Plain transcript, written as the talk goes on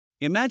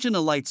Imagine a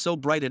light so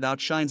bright it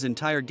outshines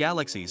entire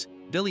galaxies,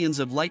 billions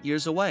of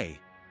light-years away.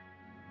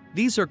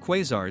 These are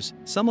quasars,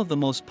 some of the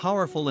most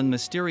powerful and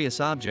mysterious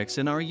objects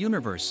in our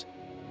universe.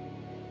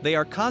 They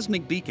are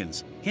cosmic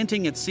beacons,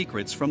 hinting at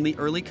secrets from the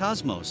early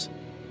cosmos.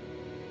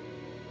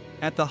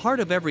 At the heart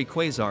of every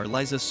quasar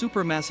lies a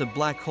supermassive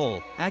black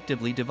hole,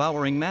 actively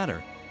devouring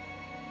matter.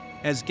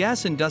 As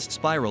gas and dust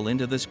spiral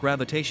into this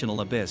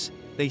gravitational abyss,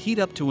 they heat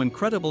up to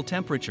incredible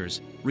temperatures,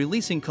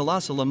 releasing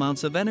colossal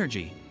amounts of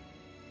energy.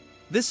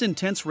 This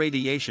intense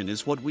radiation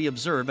is what we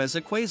observe as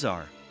a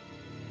quasar.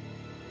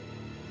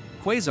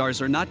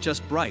 Quasars are not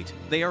just bright,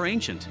 they are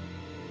ancient.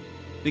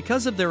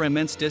 Because of their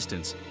immense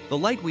distance, the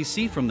light we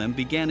see from them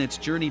began its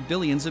journey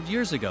billions of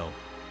years ago.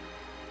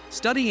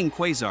 Studying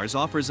quasars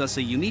offers us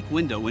a unique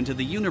window into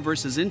the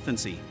universe's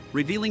infancy,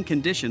 revealing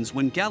conditions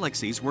when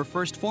galaxies were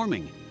first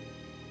forming.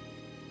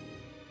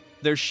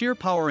 Their sheer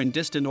power and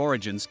distant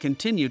origins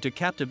continue to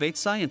captivate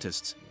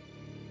scientists.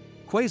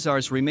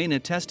 Quasars remain a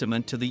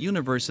testament to the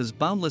universe's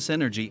boundless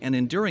energy and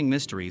enduring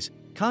mysteries,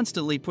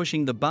 constantly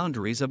pushing the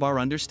boundaries of our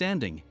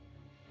understanding.